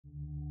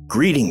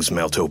Greetings,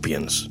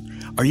 Meltopians.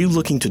 Are you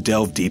looking to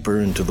delve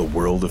deeper into the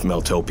world of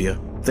Meltopia?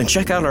 Then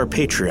check out our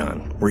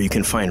Patreon, where you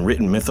can find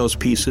written mythos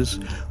pieces,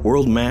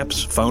 world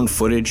maps, found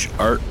footage,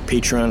 art,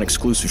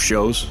 Patreon-exclusive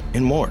shows,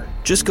 and more.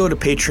 Just go to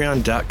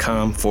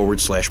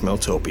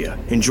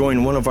patreon.com/Meltopia and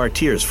join one of our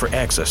tiers for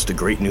access to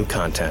great new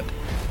content.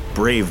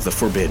 Brave the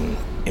forbidden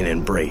and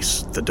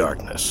embrace the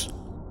darkness.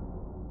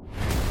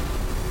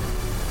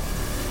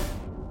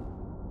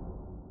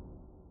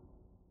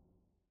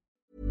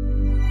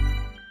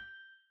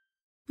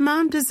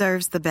 Mom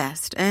deserves the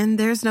best, and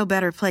there's no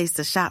better place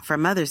to shop for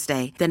Mother's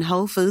Day than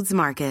Whole Foods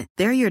Market.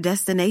 They're your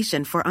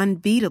destination for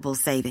unbeatable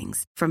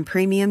savings, from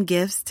premium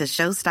gifts to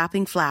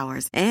show-stopping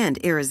flowers and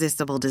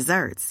irresistible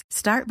desserts.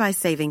 Start by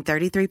saving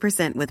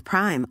 33% with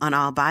Prime on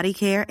all body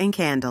care and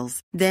candles.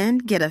 Then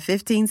get a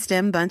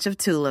 15-stem bunch of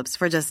tulips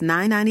for just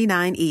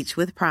 $9.99 each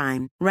with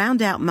Prime.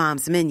 Round out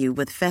Mom's menu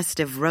with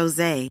festive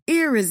rosé,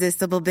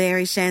 irresistible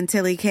berry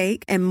chantilly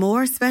cake, and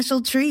more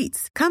special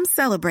treats. Come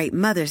celebrate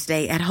Mother's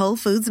Day at Whole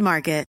Foods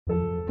Market.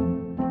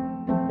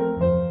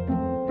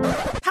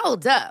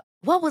 Hold up.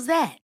 What was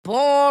that?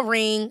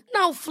 Boring.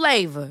 No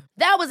flavor.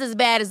 That was as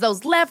bad as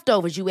those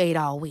leftovers you ate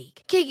all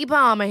week. Keke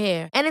Palmer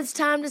here, and it's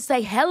time to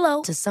say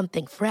hello to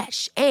something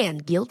fresh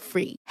and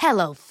guilt-free.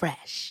 Hello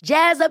Fresh.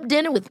 Jazz up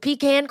dinner with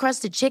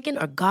pecan-crusted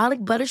chicken or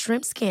garlic butter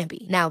shrimp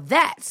scampi. Now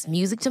that's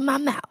music to my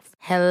mouth.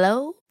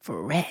 Hello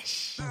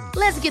Fresh.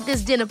 Let's get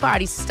this dinner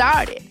party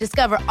started.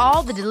 Discover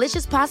all the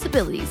delicious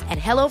possibilities at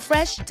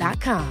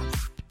hellofresh.com.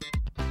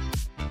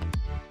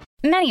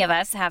 Many of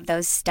us have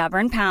those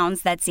stubborn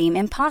pounds that seem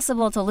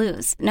impossible to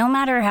lose, no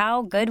matter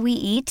how good we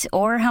eat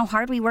or how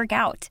hard we work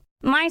out.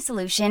 My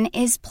solution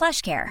is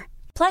PlushCare.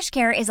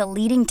 PlushCare is a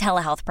leading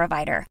telehealth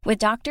provider with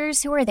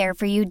doctors who are there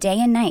for you day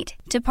and night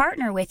to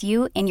partner with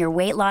you in your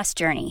weight loss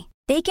journey.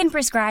 They can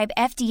prescribe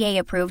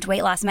FDA-approved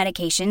weight loss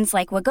medications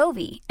like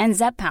Wegovy and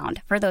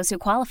Zepbound for those who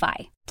qualify.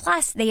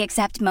 Plus, they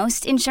accept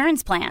most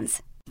insurance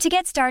plans. To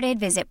get started,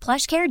 visit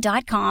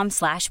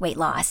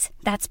plushcare.com/weightloss.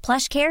 That's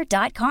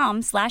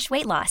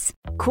plushcare.com/weightloss.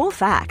 Cool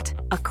fact,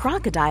 a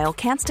crocodile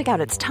can't stick out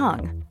its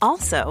tongue.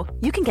 Also,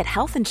 you can get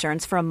health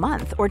insurance for a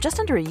month or just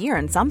under a year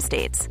in some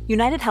states.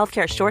 United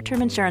Healthcare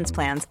short-term insurance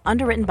plans,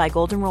 underwritten by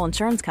Golden Rule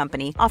Insurance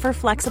Company, offer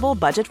flexible,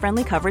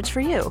 budget-friendly coverage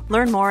for you.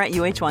 Learn more at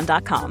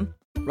uh1.com.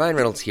 Ryan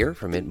Reynolds here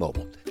from Mint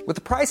Mobile. With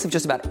the price of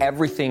just about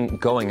everything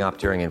going up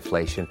during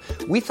inflation,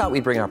 we thought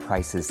we'd bring our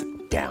prices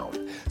down.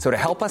 So to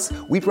help us,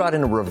 we brought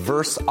in a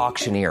reverse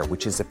auctioneer,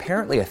 which is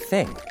apparently a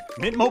thing.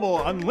 Mint Mobile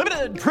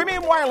Unlimited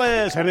Premium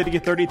Wireless. How to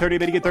get 30, 30,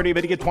 bit to get 30,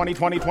 bit to get 20,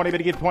 20, 20, bit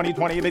to get 20,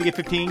 20, bit to get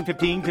 15,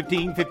 15,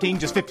 15, 15,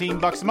 just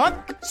 $15 a month?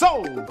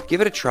 Sold!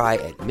 Give it a try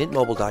at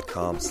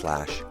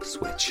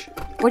mintmobile.com/switch.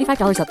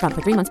 $45 up front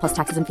for 3 months plus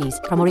taxes and fees.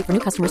 Promo rate for new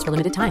customers for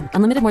limited time.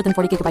 Unlimited more than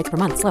 40 gigabytes per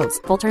month. Slows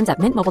full terms at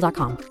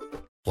mintmobile.com.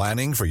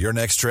 Planning for your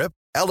next trip?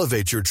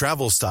 Elevate your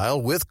travel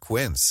style with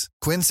Quince.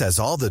 Quince has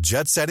all the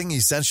jet-setting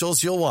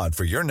essentials you'll want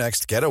for your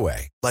next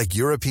getaway, like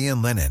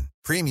European linen,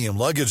 premium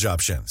luggage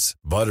options,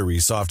 buttery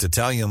soft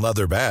Italian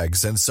leather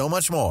bags, and so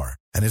much more.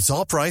 And it's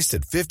all priced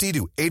at 50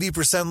 to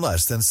 80%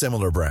 less than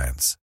similar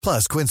brands.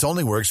 Plus, Quince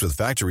only works with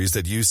factories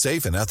that use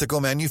safe and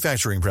ethical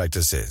manufacturing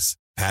practices.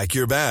 Pack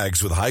your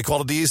bags with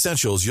high-quality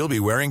essentials you'll be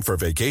wearing for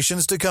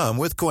vacations to come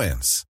with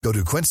Quince. Go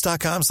to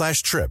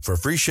quince.com/trip for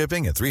free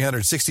shipping and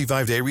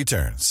 365-day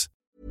returns.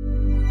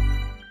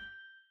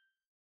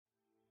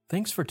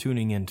 Thanks for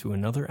tuning in to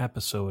another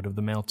episode of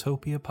the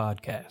Meltopia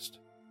podcast.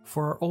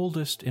 For our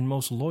oldest and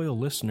most loyal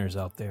listeners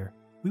out there,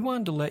 we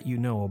wanted to let you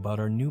know about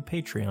our new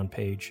Patreon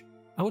page.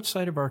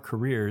 Outside of our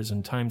careers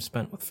and time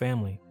spent with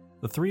family,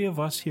 the three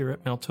of us here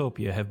at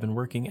Meltopia have been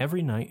working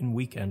every night and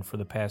weekend for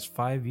the past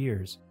 5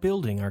 years,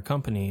 building our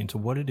company into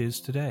what it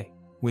is today.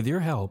 With your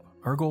help,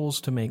 our goal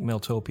is to make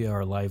Meltopia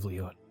our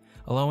livelihood,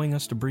 allowing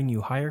us to bring you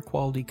higher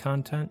quality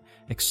content,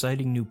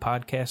 exciting new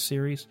podcast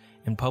series,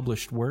 and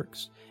published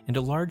works, and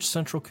a large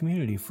central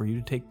community for you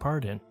to take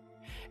part in.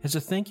 As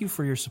a thank you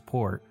for your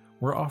support,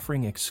 we're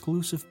offering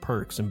exclusive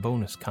perks and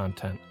bonus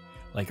content,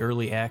 like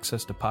early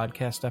access to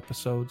podcast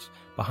episodes,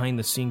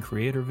 behind-the-scene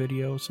creator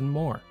videos, and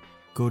more.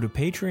 Go to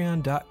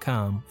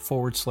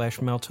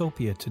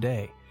patreon.com/Meltopia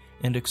today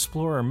and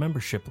explore our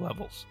membership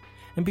levels.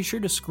 And be sure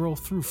to scroll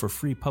through for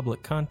free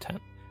public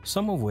content,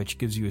 some of which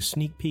gives you a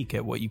sneak peek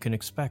at what you can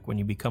expect when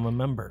you become a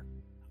member.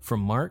 From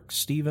Mark,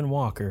 Steve, and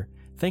Walker,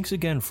 thanks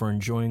again for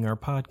enjoying our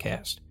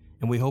podcast,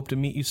 and we hope to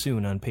meet you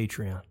soon on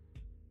Patreon.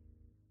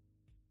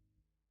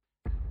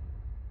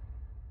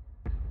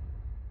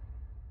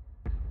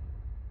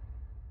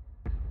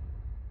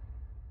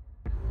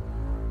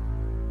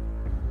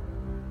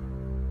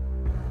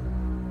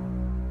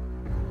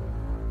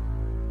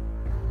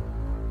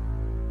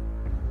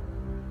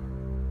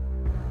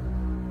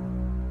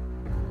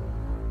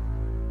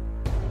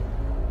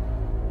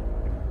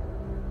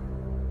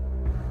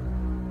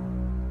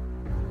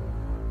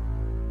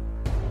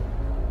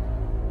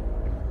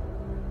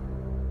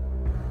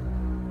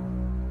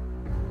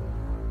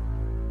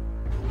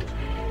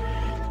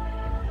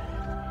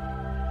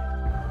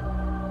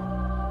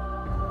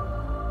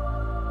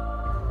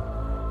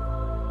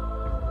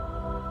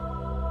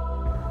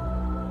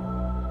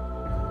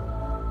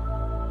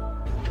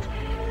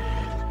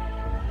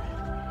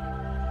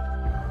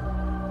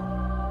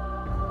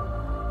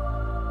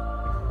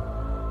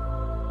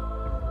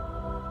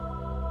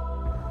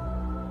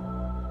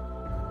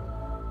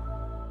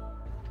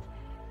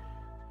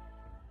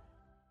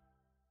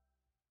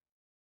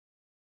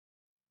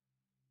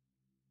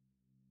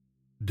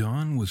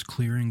 Dawn was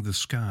clearing the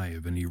sky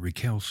of any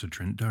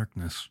recalcitrant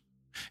darkness,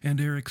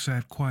 and Eric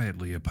sat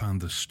quietly upon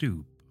the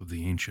stoop of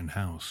the ancient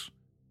house,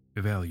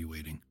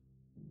 evaluating.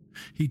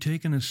 He'd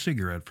taken a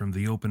cigarette from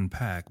the open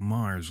pack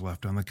Mars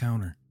left on the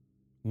counter,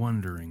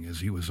 wondering, as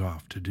he was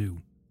off to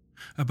do,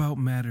 about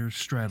matters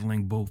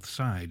straddling both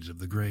sides of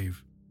the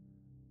grave.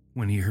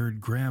 When he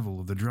heard gravel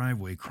of the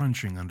driveway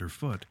crunching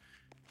underfoot,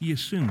 he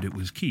assumed it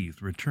was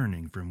Keith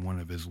returning from one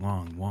of his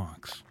long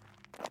walks.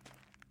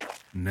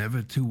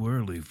 "Never too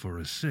early for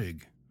a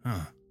cig,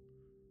 huh?"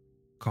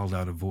 called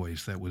out a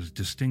voice that was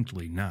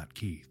distinctly not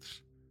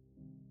Keith's.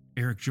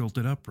 Eric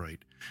jolted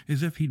upright,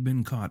 as if he'd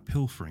been caught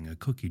pilfering a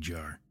cookie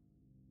jar.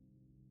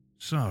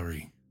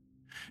 "Sorry.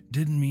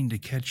 Didn't mean to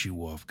catch you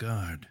off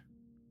guard.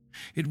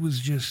 It was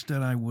just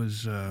that I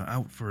was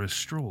out for a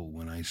stroll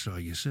when I saw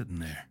you sitting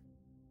there.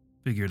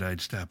 Figured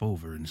I'd stop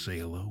over and say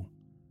hello."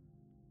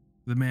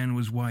 The man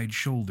was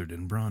wide-shouldered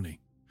and brawny,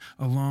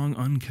 a long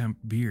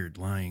unkempt beard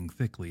lying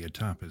thickly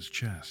atop his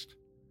chest.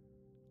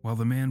 While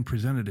the man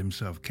presented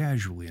himself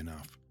casually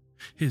enough,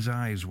 his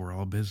eyes were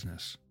all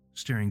business,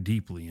 staring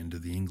deeply into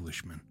the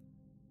Englishman,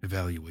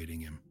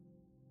 evaluating him.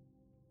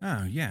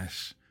 "Oh,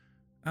 yes.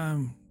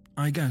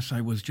 I guess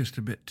I was just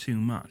a bit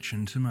too much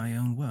into my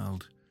own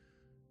world.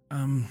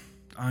 I'm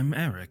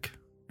Eric,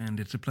 and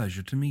it's a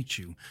pleasure to meet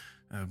you.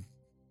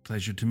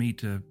 Pleasure to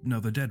meet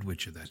another Dead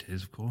Witcher, that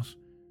is, of course."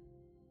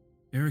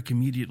 Eric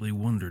immediately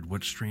wondered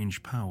what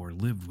strange power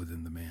lived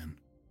within the man.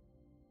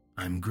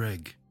 "I'm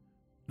Greg.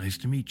 Nice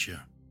to meet you.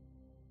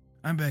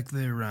 I'm back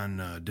there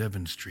on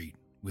Devon Street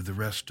with the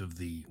rest of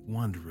the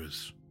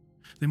Wanderers.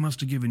 They must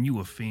have given you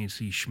a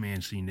fancy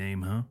schmancy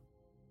name, huh?"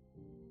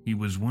 He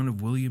was one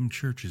of William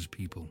Church's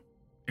people.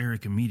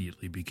 Eric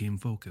immediately became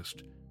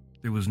focused.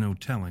 There was no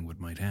telling what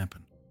might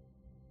happen.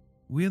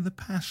 "We're the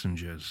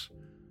passengers.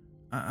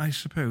 I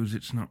suppose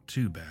it's not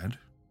too bad,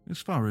 as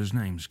far as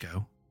names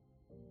go."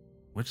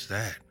 "What's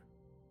that?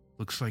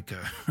 Looks like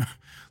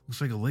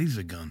a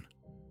laser gun."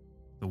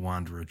 The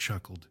Wanderer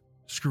chuckled,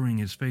 screwing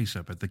his face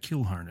up at the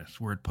kill harness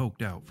where it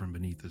poked out from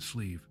beneath his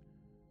sleeve.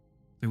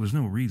 There was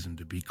no reason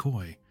to be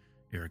coy,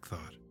 Eric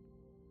thought.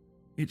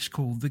 "It's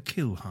called the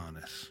kill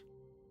harness."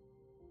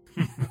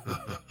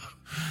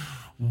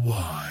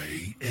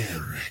 "Why,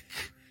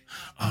 Eric,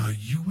 are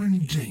you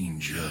in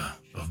danger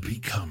of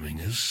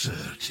becoming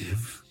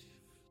assertive?"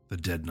 The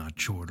Deadnot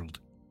chortled,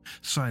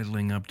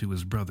 sidling up to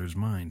his brother's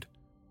mind.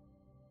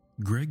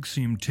 Greg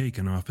seemed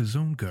taken off his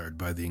own guard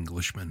by the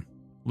Englishman,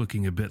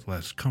 looking a bit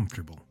less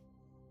comfortable.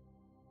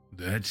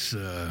 "That's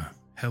a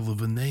hell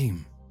of a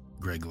name,"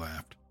 Greg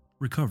laughed,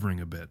 recovering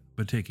a bit,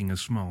 but taking a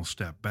small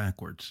step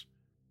backwards.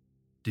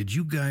 "Did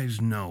you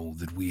guys know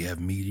that we have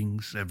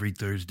meetings every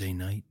Thursday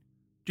night?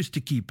 Just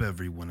to keep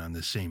everyone on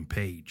the same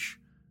page,"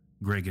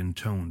 Greg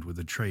intoned with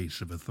a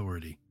trace of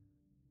authority.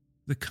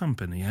 "The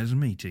company has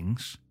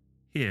meetings?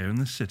 Here in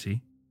the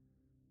city?"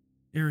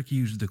 Eric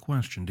used the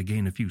question to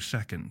gain a few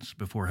seconds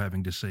before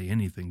having to say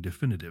anything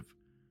definitive.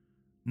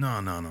 No,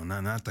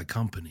 not the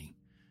company.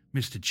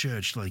 Mr.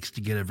 Church likes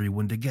to get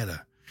everyone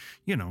together.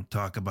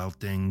 Talk about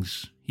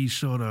things. He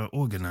sorta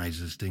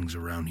organizes things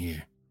around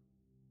here."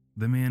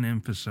 The man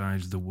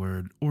emphasized the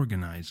word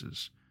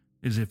organizes,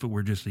 as if it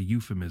were just a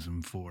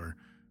euphemism for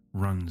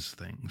runs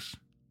things.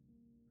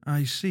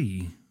 "I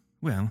see.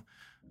 Well,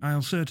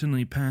 I'll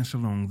certainly pass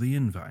along the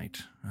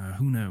invite.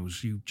 Who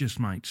knows, you just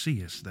might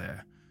see us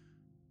there."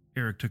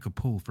 Eric took a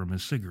pull from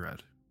his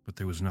cigarette, but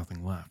there was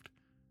nothing left.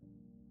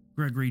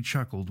 Gregory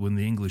chuckled when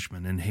the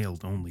Englishman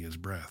inhaled only his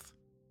breath.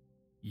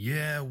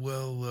 "Yeah,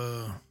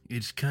 well,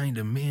 it's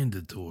kinda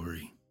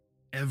mandatory.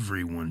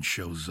 Everyone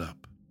shows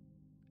up.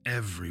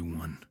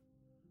 Everyone."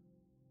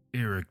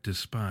 Eric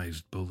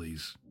despised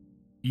bullies,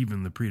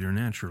 even the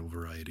preternatural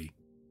variety.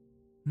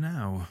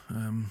 "Now,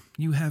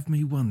 you have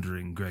me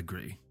wondering,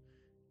 Gregory,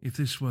 if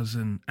this was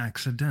an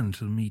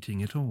accidental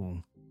meeting at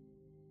all."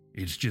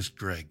 "It's just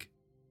Greg.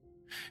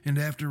 And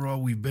after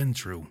all we've been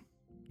through,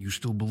 you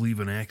still believe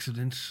in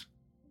accidents?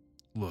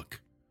 Look,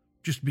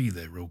 just be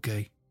there,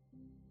 okay?"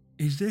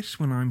 "Is this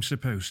when I'm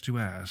supposed to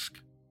ask?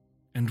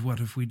 And what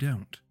if we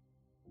don't?"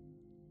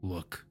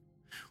 "Look,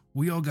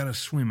 we all gotta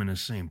swim in the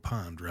same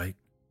pond, right?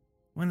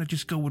 Why not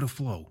just go with the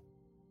flow?"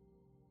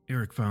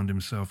 Eric found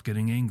himself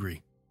getting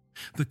angry.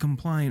 The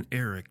compliant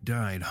Eric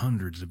died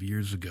hundreds of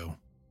years ago.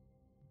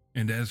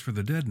 And as for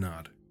the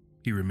Deadnot,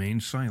 he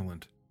remained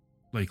silent,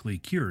 likely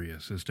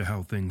curious as to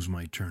how things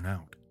might turn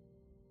out.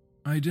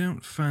 "I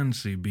don't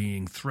fancy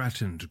being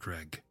threatened,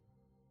 Greg,"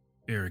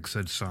 Eric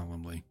said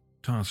solemnly,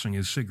 tossing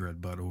his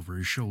cigarette butt over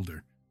his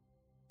shoulder.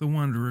 The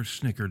Wanderer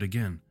snickered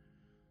again.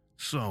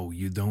 "So,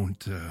 you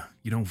don't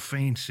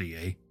fancy,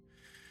 eh?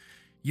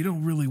 You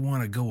don't really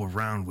want to go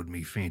around with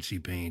me, Fancy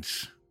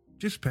Pants.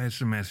 Just pass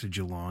the message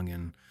along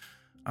and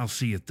I'll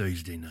see you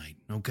Thursday night,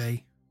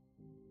 okay?"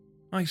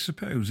 "I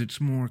suppose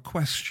it's more a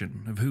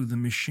question of who the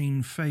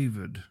machine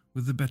favored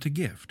with the better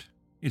gift,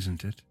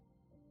 isn't it?"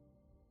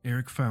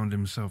 Eric found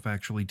himself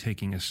actually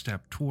taking a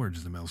step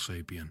towards the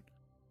Melsapian.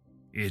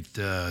 It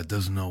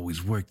doesn't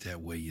always work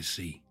that way, you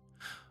see.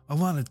 A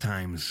lot of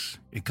times,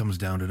 it comes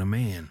down to the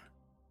man.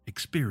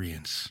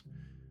 experience,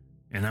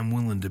 and I'm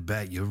willing to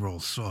bet you're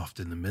all soft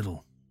in the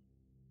middle.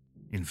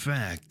 In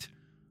fact,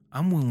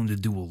 I'm willing to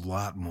do a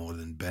lot more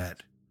than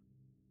bet.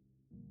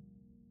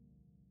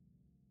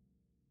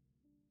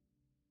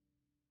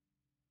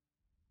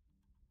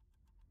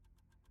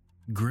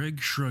 Greg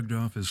shrugged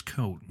off his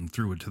coat and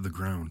threw it to the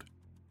ground.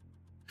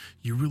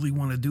 You really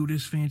want to do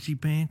this, Fancy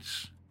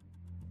Pants?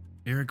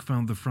 Eric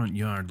found the front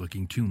yard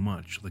looking too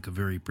much like a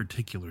very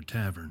particular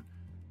tavern,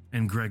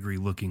 and Gregory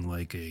looking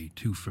like a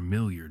too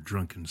familiar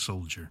drunken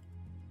soldier.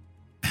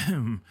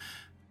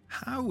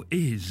 How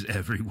is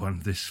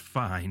everyone this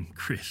fine,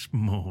 crisp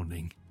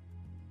morning?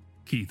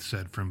 Keith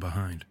said from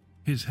behind,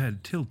 his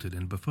head tilted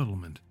in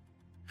befuddlement.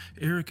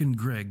 Eric and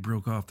Greg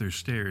broke off their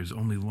stares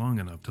only long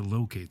enough to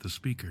locate the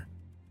speaker.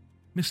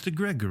 Mr.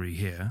 Gregory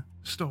here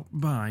stopped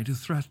by to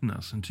threaten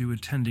us into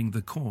attending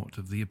the court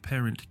of the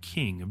apparent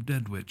king of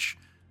Deadwich.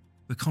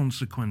 The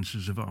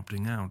consequences of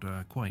opting out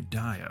are quite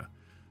dire,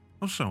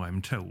 or so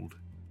I'm told.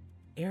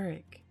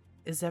 Eric,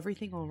 is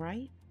everything all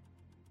right?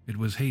 It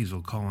was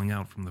Hazel calling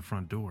out from the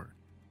front door.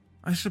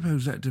 I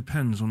suppose that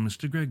depends on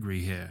Mr.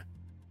 Gregory here.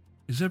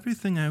 Is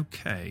everything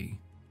okay?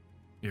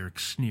 Eric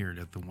sneered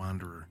at the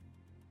Wanderer.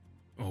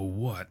 Oh,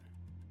 what?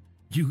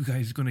 You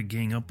guys gonna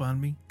gang up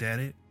on me, that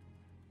it?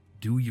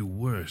 Do your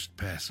worst,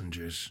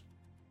 passengers.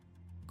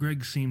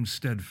 Greg seemed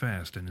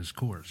steadfast in his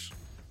course,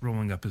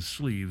 rolling up his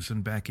sleeves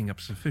and backing up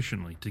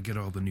sufficiently to get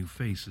all the new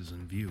faces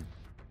in view.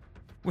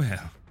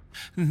 Well,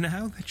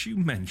 now that you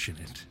mention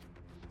it.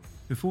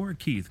 Before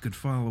Keith could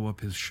follow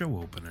up his show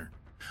opener,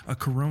 a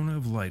corona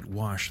of light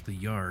washed the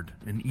yard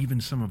and even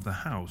some of the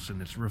house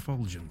in its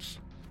refulgence.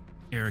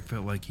 Eric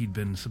felt like he'd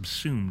been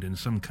subsumed in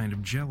some kind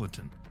of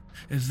gelatin,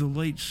 as the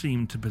light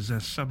seemed to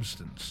possess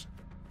substance,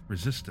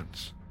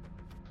 resistance.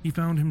 He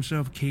found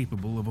himself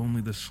capable of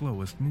only the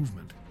slowest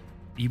movement.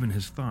 Even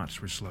his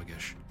thoughts were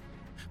sluggish.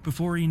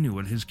 Before he knew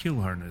it, his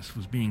kill harness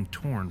was being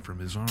torn from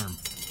his arm,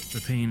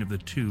 the pain of the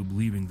tube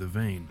leaving the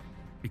vein,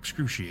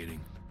 excruciating.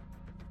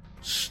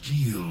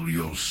 Steel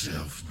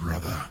yourself,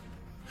 brother.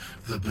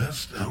 The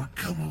best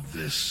outcome of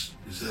this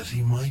is that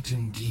he might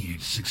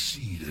indeed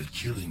succeed at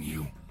killing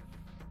you.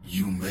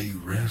 You may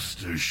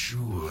rest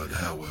assured,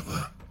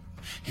 however,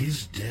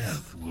 his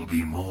death will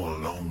be more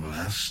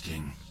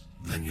long-lasting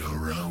than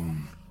your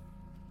own.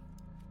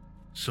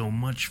 So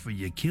much for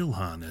your kill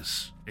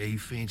harness, eh,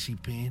 Fancy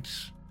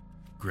Pants?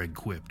 Greg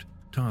quipped,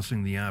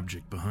 tossing the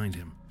object behind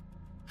him.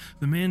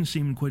 The man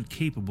seemed quite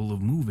capable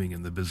of moving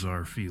in the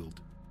bizarre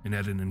field, and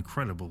at an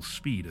incredible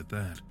speed at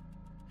that.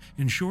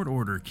 In short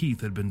order,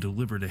 Keith had been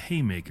delivered a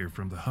haymaker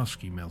from the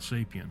husky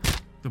Malsapien,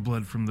 the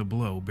blood from the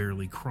blow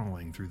barely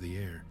crawling through the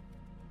air.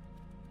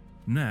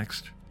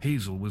 Next,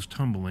 Hazel was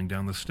tumbling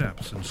down the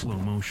steps in slow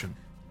motion,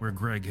 where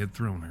Greg had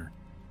thrown her.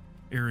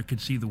 Eric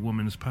could see the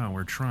woman's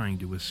power trying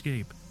to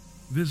escape,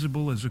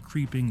 visible as a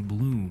creeping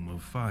bloom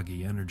of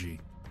foggy energy.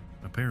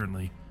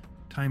 Apparently,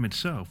 time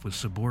itself was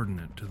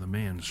subordinate to the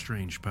man's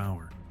strange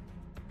power.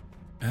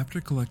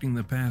 After collecting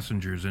the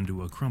passengers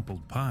into a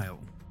crumpled pile,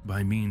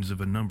 by means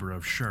of a number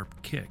of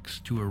sharp kicks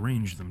to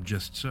arrange them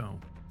just so,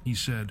 he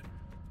said,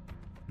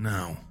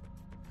 Now,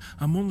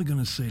 I'm only going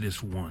to say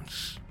this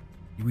once.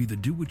 You either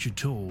do what you're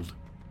told,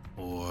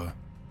 or...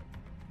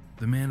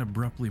 The man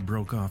abruptly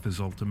broke off his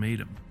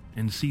ultimatum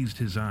and seized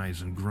his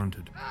eyes and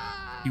grunted.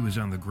 He was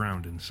on the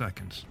ground in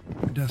seconds,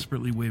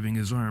 desperately waving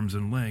his arms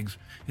and legs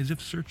as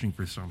if searching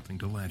for something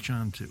to latch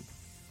onto.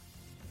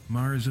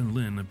 Mars and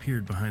Lynn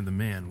appeared behind the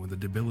man when the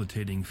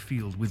debilitating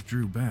field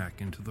withdrew back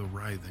into the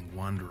writhing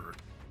Wanderer,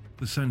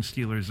 the Sun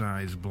Stealer's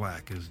eyes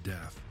black as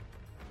death.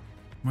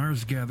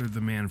 Mars gathered the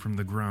man from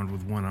the ground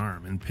with one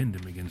arm and pinned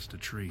him against a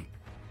tree.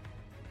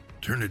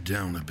 Turn it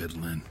down a bit,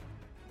 Lynn.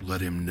 Let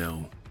him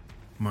know.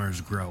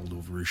 Mars growled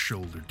over his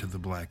shoulder to the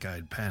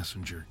black-eyed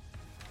passenger.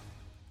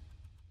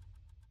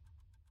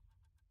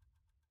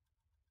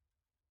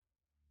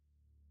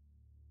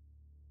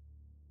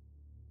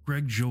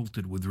 Greg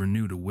jolted with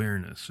renewed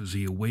awareness as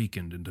he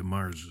awakened into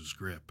Mars's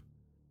grip.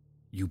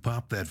 You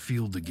pop that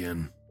field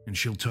again, and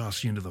she'll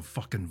toss you into the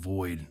fucking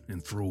void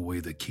and throw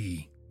away the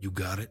key. You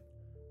got it?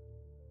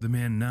 The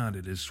man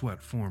nodded as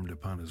sweat formed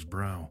upon his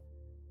brow.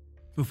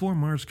 Before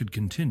Mars could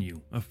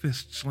continue, a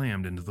fist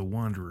slammed into the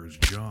Wanderer's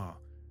jaw.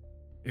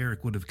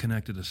 Eric would have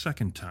connected a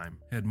second time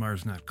had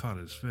Mars not caught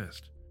his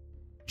fist.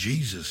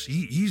 Jesus,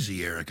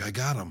 easy, Eric, I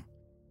got him.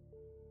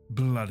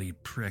 Bloody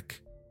prick.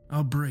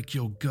 I'll break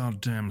your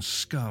goddamn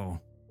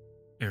skull,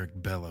 Eric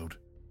bellowed.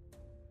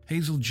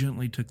 Hazel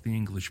gently took the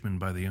Englishman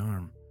by the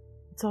arm.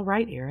 It's all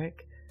right,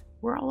 Eric.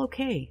 We're all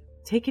okay.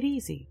 Take it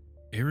easy.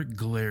 Eric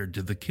glared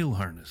to the kill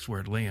harness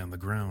where it lay on the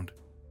ground.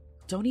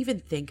 Don't even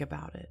think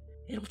about it.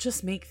 It'll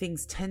just make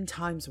things 10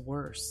 times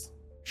worse,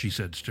 she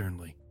said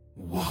sternly.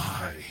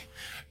 Why,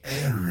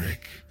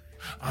 Eric,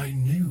 I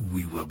knew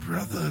we were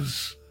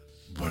brothers,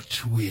 but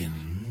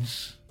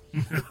twins?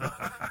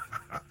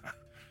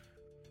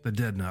 The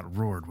Deadnot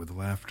roared with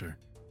laughter.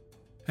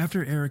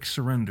 After Eric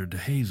surrendered to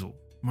Hazel,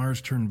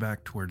 Mars turned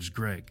back towards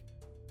Greg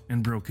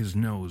and broke his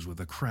nose with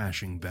a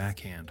crashing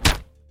backhand.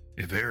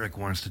 If Eric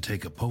wants to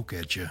take a poke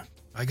at you,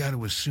 I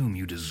gotta assume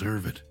you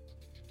deserve it.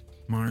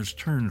 Mars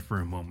turned for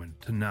a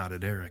moment to nod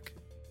at Eric,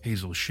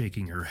 Hazel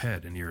shaking her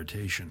head in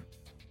irritation.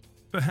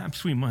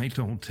 Perhaps we might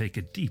all take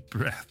a deep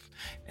breath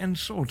and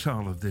sort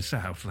all of this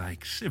out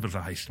like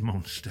civilized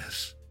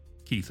monsters,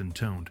 Keith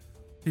intoned,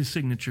 his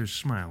signature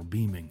smile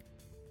beaming.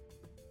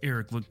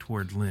 Eric looked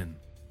toward Lynn,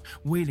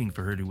 waiting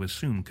for her to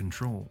assume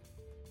control,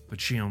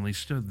 but she only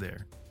stood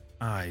there,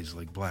 eyes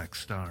like black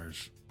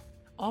stars.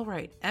 All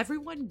right,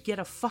 everyone get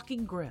a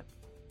fucking grip,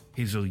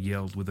 Hazel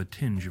yelled with a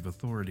tinge of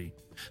authority,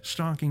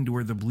 stalking to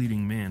where the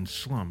bleeding man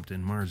slumped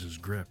in Mars's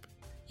grip.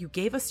 You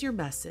gave us your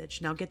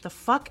message, now get the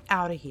fuck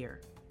out of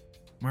here.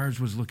 Mars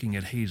was looking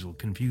at Hazel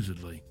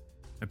confusedly,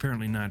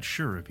 apparently not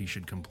sure if he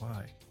should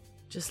comply.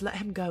 Just let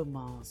him go,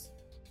 Mars,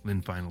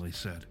 Lynn finally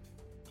said.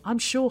 I'm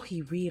sure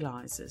he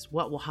realizes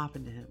what will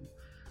happen to him,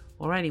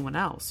 or anyone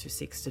else who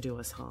seeks to do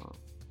us harm.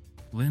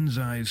 Lynn's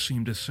eyes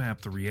seemed to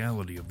sap the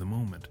reality of the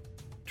moment,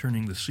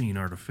 turning the scene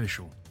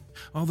artificial,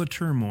 all the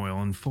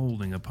turmoil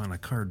unfolding upon a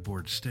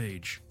cardboard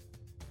stage.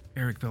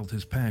 Eric felt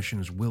his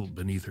passions wilt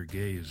beneath her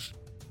gaze,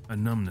 a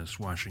numbness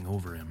washing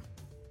over him.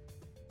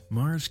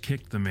 Mars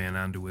kicked the man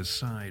onto his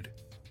side.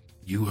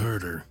 You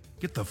heard her.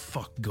 Get the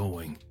fuck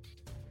going.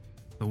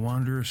 The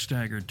wanderer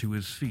staggered to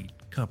his feet,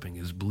 cupping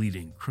his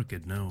bleeding,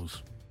 crooked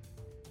nose.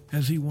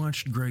 As he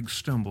watched Greg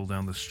stumble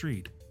down the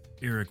street,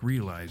 Eric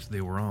realized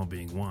they were all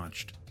being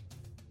watched.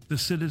 The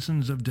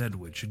citizens of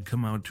Deadwood had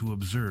come out to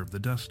observe the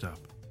dust-up.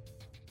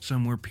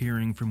 Some were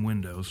peering from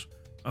windows,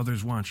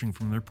 others watching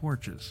from their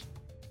porches,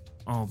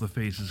 all the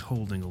faces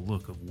holding a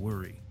look of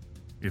worry,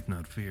 if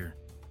not fear.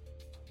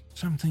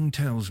 Something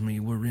tells me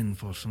we're in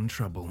for some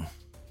trouble,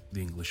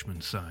 the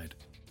Englishman sighed.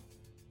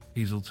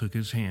 Hazel took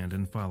his hand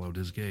and followed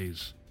his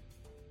gaze.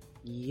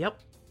 Yep.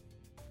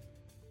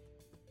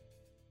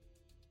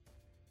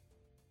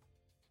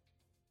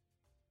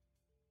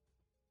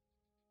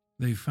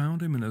 They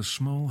found him in a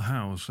small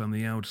house on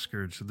the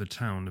outskirts of the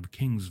town of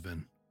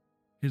Kingsven.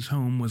 His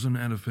home was an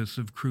edifice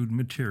of crude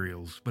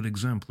materials but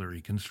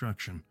exemplary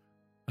construction,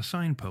 a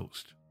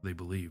signpost, they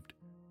believed.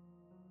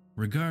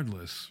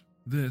 Regardless,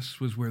 this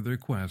was where their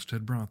quest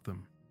had brought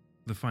them,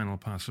 the final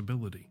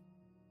possibility.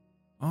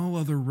 All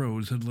other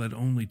roads had led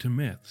only to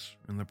myths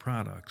and the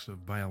products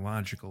of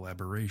biological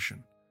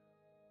aberration.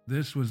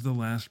 This was the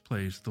last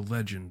place the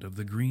legend of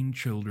the Green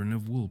Children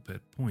of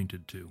Woolpit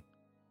pointed to,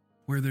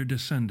 where their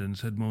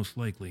descendants had most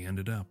likely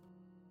ended up.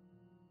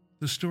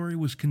 The story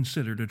was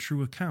considered a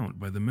true account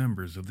by the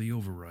members of the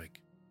Overreich.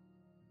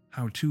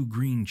 How 2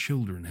 green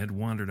children had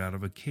wandered out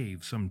of a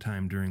cave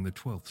sometime during the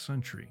 12th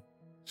century,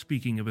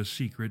 speaking of a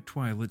secret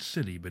twilit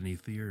city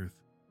beneath the earth.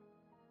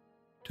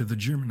 To the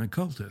German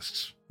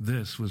occultists,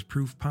 this was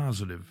proof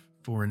positive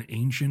for an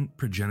ancient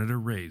progenitor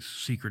race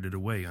secreted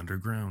away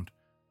underground,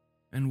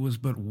 and was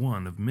but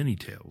one of many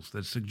tales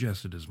that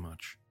suggested as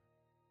much.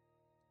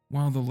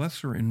 While the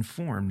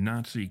lesser-informed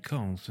Nazi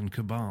cults and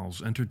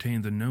cabals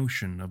entertained the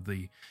notion of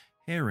the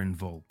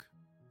Herrenvolk,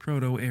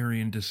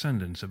 Proto-Aryan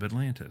descendants of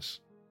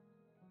Atlantis,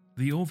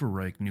 the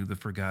Overreich knew the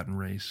forgotten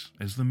race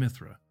as the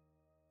Mithra,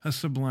 a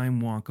sublime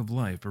walk of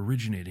life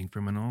originating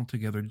from an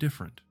altogether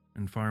different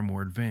and far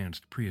more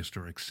advanced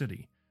prehistoric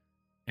city,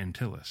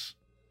 Antilles.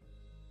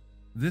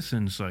 This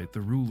insight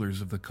the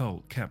rulers of the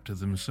cult kept to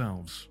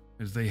themselves,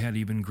 as they had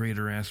even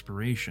greater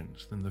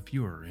aspirations than the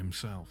Fuhrer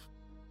himself.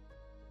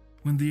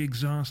 When the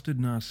exhausted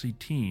Nazi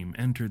team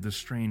entered the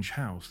strange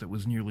house that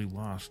was nearly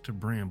lost to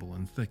bramble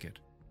and thicket,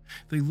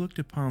 they looked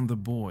upon the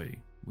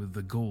boy with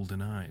the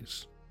golden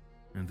eyes,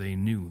 and they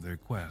knew their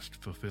quest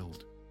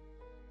fulfilled.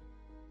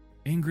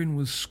 Angren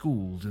was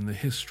schooled in the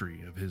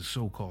history of his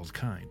so-called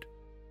kind,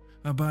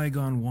 a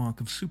bygone walk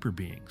of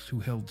super-beings who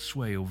held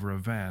sway over a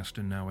vast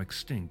and now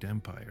extinct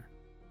empire.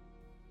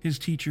 His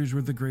teachers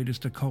were the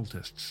greatest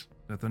occultists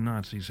that the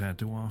Nazis had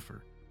to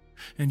offer,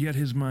 and yet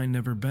his mind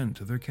never bent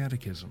to their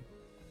catechism,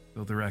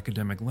 though their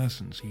academic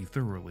lessons he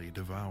thoroughly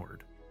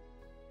devoured.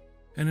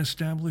 An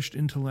established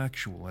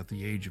intellectual at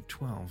the age of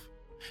 12,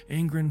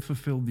 Angren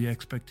fulfilled the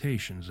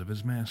expectations of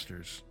his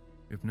masters,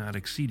 if not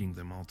exceeding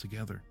them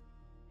altogether.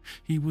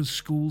 He was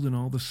schooled in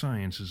all the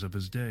sciences of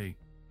his day,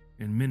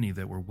 and many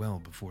that were well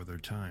before their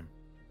time.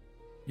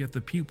 Yet the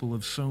pupil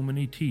of so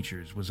many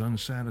teachers was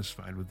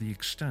unsatisfied with the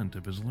extent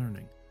of his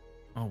learning,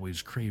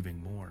 always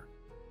craving more.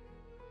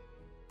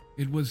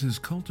 It was his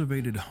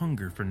cultivated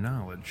hunger for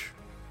knowledge,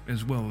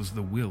 as well as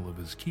the will of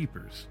his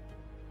keepers,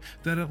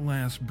 that at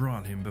last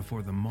brought him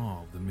before the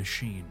maw of the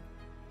machine,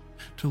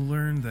 to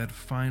learn that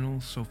final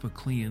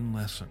Sophoclean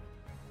lesson: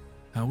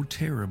 how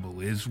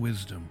terrible is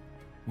wisdom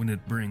when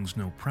it brings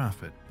no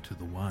profit to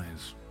the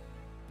wise.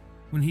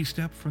 When he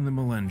stepped from the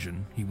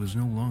Melengen, he was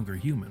no longer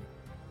human,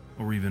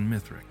 or even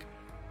Mithric,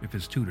 if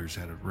his tutors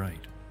had it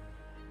right.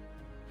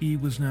 He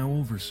was now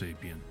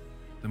Oversapien,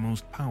 the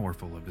most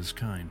powerful of his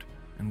kind,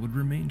 and would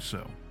remain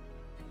so,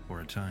 for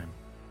a time.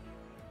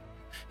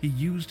 He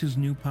used his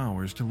new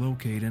powers to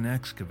locate and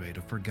excavate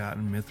a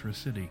forgotten Mithra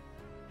city,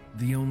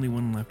 the only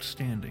one left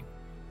standing,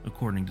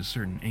 according to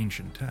certain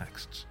ancient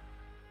texts.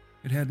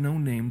 It had no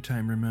name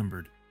time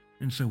remembered,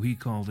 and so he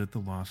called it the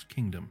Lost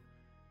Kingdom.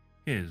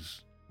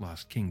 His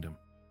Lost Kingdom,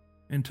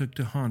 and took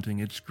to haunting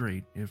its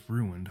great, if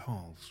ruined,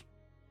 halls.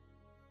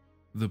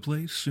 The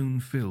place soon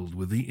filled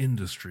with the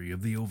industry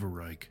of the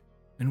Overreich,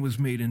 and was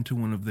made into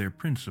one of their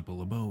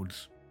principal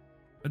abodes,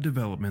 a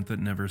development that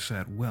never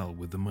sat well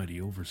with the mighty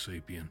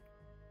Oversapien.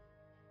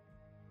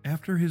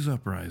 After his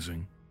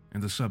uprising,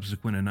 and the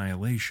subsequent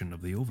annihilation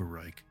of the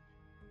Overreich,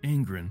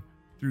 Angren,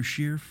 through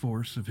sheer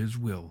force of his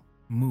will,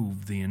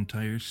 moved the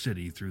entire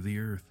city through the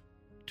earth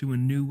to a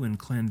new and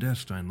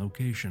clandestine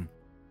location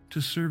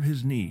to serve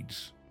his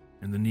needs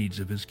and the needs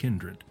of his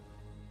kindred,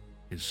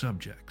 his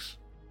subjects.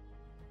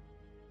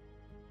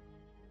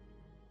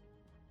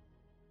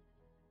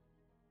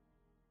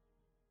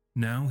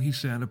 Now he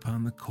sat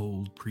upon the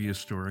cold,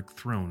 prehistoric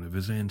throne of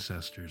his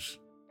ancestors,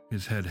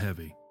 his head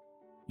heavy,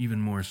 even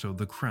more so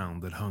the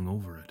crown that hung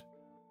over it.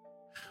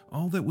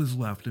 All that was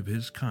left of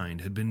his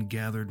kind had been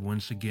gathered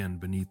once again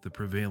beneath the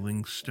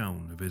prevailing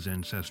stone of his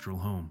ancestral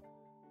home,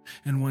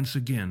 and once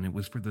again it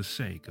was for the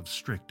sake of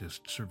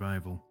strictest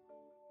survival.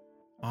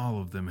 All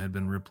of them had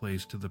been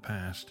replaced to the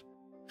past.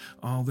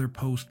 All their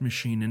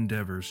post-machine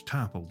endeavors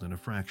toppled in a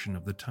fraction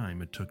of the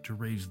time it took to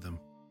raise them.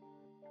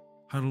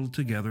 Huddled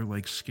together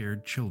like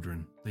scared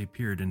children, they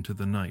peered into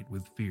the night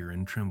with fear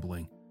and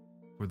trembling,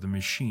 for the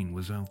machine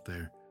was out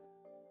there,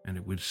 and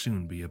it would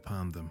soon be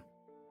upon them.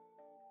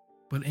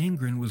 But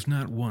Angren was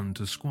not one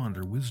to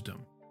squander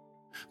wisdom,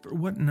 for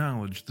what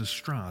knowledge the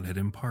Strahd had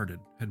imparted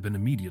had been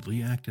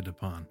immediately acted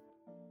upon.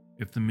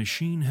 If the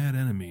machine had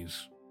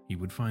enemies, he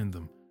would find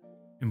them.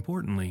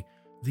 Importantly,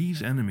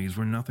 these enemies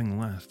were nothing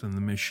less than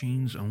the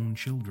machine's own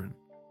children,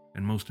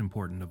 and most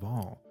important of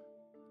all,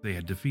 they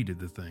had defeated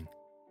the thing.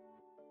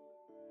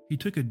 He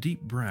took a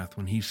deep breath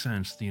when he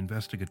sensed the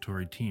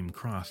investigatory team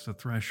cross the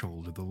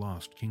threshold of the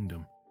Lost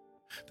Kingdom,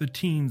 the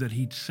team that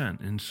he'd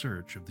sent in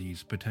search of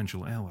these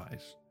potential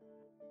allies.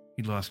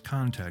 He'd lost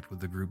contact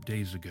with the group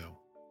days ago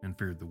and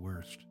feared the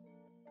worst.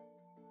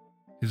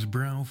 His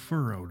brow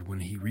furrowed when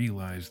he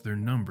realized their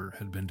number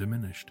had been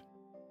diminished.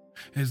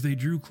 As they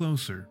drew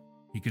closer,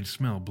 he could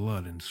smell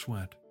blood and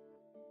sweat.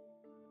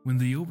 When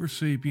the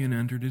Oversapien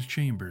entered his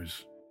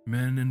chambers,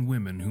 men and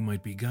women who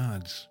might be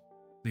gods,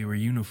 they were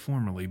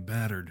uniformly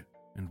battered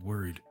and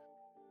worried.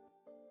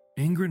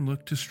 Angren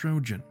looked to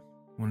Strojan,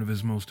 one of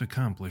his most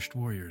accomplished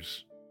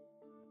warriors.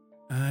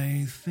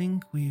 "I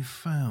think we've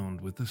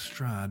found what the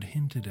Strahd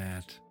hinted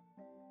at."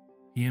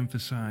 He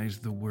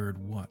emphasized the word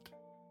what.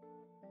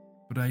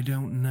 "But I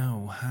don't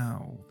know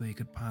how they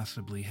could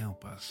possibly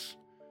help us."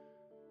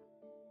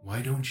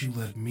 "Why don't you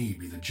let me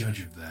be the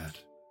judge of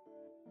that?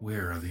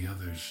 Where are the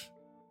others?"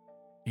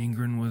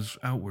 Angren was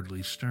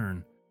outwardly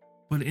stern,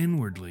 but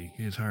inwardly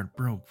his heart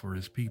broke for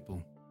his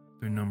people,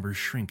 their numbers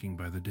shrinking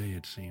by the day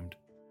it seemed.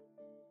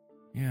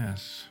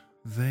 "Yes,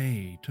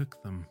 they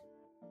took them.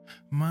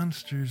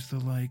 Monsters the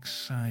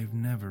likes I've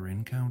never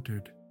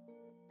encountered.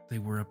 They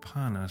were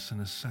upon us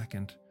in a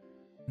second.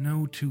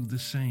 No two the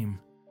same,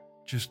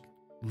 just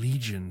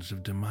legions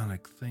of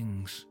demonic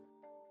things.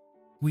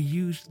 We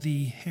used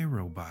the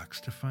Harrow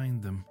box to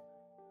find them.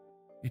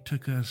 It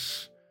took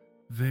us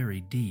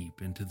very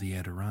deep into the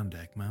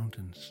Adirondack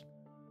Mountains.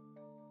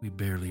 We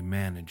barely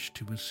managed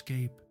to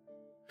escape.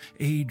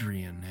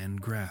 Adrian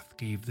and Greth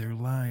gave their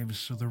lives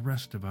so the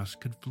rest of us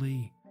could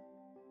flee."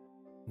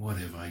 "What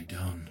have I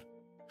done?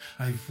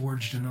 I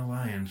forged an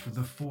alliance with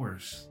a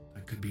force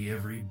that could be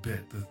every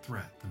bit the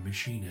threat the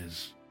machine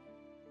is,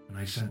 and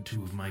I sent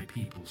 2 of my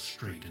people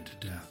straight into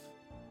death."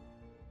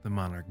 The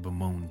monarch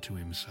bemoaned to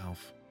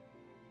himself.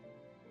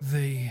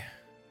 They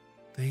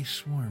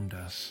swarmed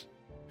us,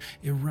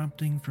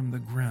 erupting from the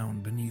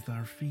ground beneath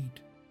our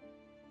feet.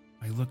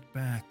 I looked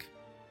back,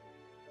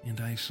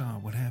 and I saw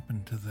what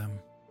happened to them,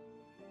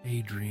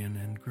 Adrian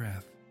and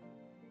Greth.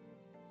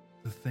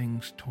 The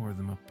things tore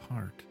them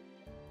apart,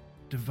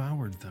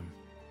 devoured them,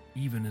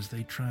 even as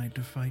they tried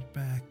to fight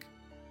back.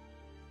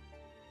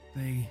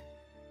 They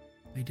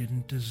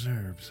didn't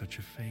deserve such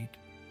a fate,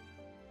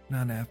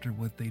 not after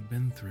what they'd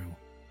been through,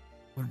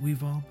 what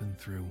we've all been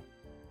through.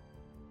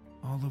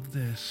 All of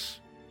this,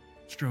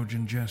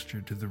 Strojan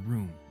gestured to the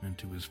room and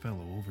to his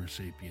fellow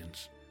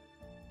Oversapiens,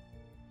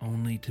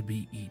 only to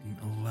be eaten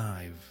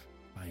alive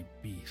by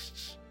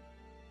beasts.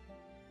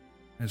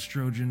 As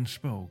Strojan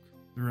spoke,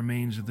 the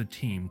remains of the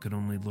team could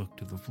only look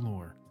to the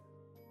floor,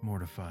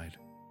 mortified.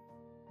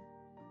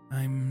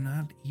 "I'm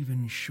not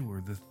even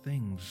sure the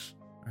things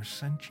are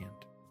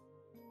sentient,"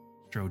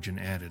 Strojan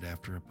added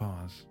after a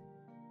pause.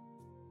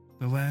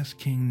 The last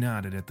king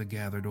nodded at the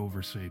gathered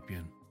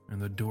Oversapien,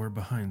 and the door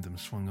behind them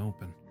swung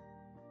open,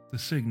 the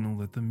signal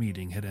that the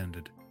meeting had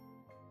ended.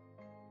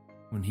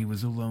 When he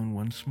was alone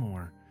once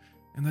more,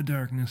 and the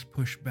darkness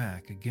pushed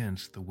back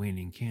against the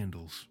waning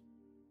candles,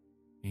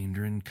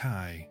 Indrin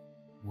Kai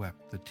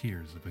wept the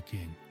tears of a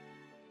king.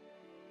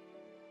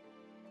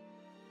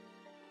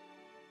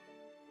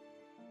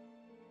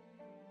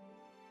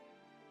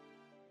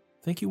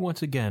 Thank you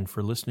once again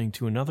for listening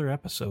to another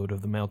episode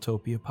of the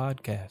Maltopia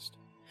podcast.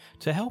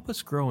 To help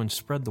us grow and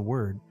spread the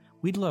word,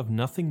 we'd love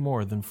nothing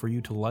more than for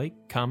you to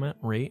like, comment,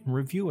 rate, and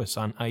review us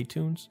on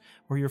iTunes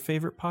or your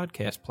favorite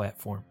podcast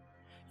platform.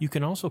 You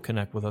can also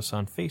connect with us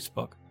on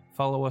Facebook,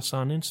 follow us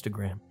on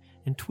Instagram,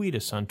 and tweet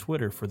us on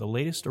Twitter for the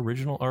latest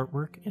original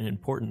artwork and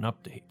important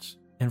updates.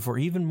 And for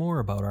even more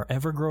about our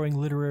ever-growing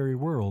literary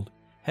world,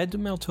 head to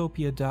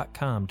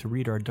Maeltopia.com to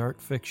read our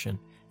dark fiction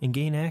and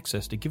gain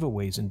access to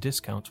giveaways and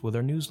discounts with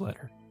our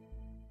newsletter.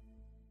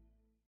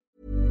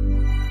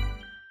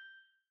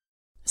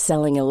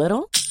 Selling a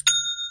little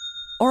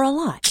or a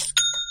lot?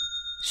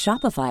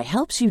 Shopify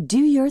helps you do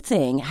your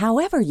thing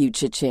however you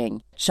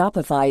cha-ching.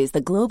 Shopify is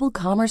the global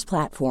commerce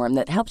platform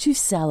that helps you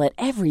sell at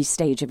every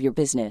stage of your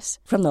business.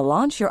 From the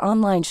launch your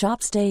online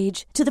shop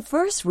stage to the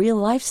first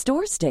real-life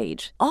store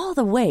stage, all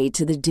the way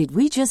to the did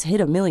we just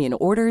hit a million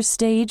orders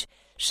stage.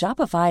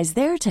 Shopify is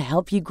there to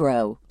help you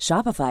grow.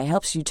 Shopify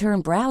helps you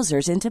turn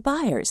browsers into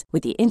buyers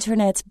with the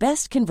internet's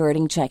best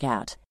converting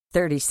checkout.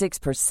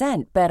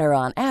 36% better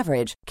on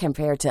average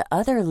compared to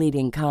other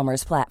leading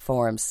commerce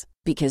platforms.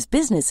 Because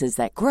businesses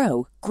that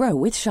grow, grow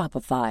with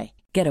Shopify.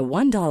 Get a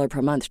 $1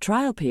 per month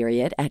trial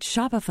period at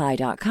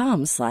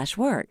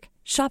shopify.com/work.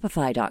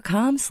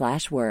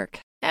 Shopify.com/work.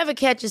 Ever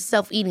catch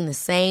yourself eating the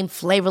same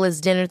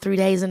flavorless dinner 3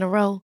 days in a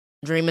row?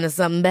 Dreaming of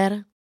something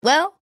better?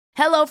 Well,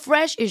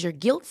 HelloFresh is your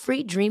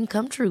guilt-free dream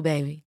come true,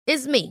 baby.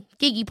 It's me,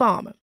 Keke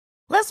Palmer.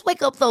 Let's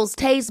wake up those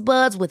taste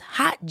buds with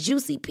hot,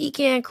 juicy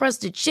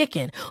pecan-crusted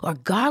chicken or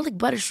garlic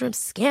butter shrimp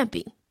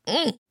scampi.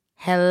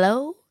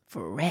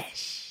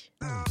 HelloFresh.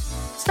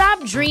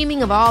 Stop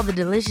dreaming of all the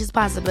delicious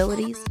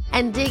possibilities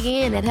and dig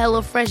in at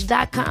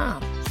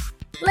HelloFresh.com.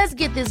 Let's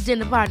get this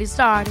dinner party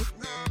started.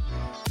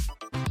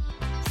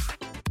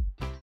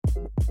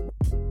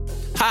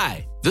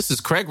 Hi, this is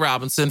Craig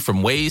Robinson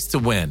from Ways to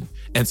Win,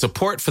 and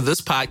support for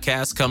this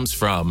podcast comes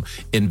from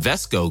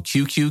Invesco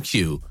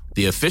QQQ,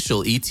 the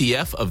official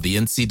ETF of the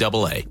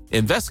NCAA.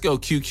 Invesco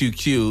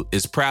QQQ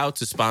is proud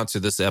to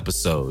sponsor this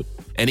episode,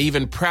 and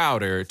even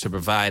prouder to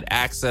provide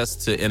access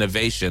to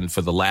innovation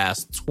for the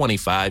last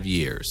 25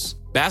 years.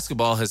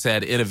 Basketball has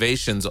had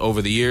innovations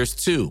over the years,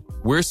 too.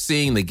 We're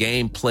seeing the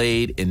game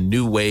played in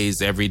new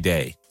ways every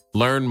day.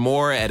 Learn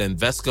more at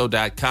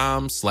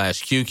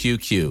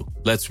Invesco.com/QQQ.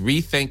 Let's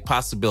rethink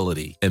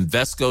possibility.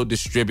 Invesco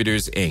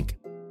Distributors, Inc.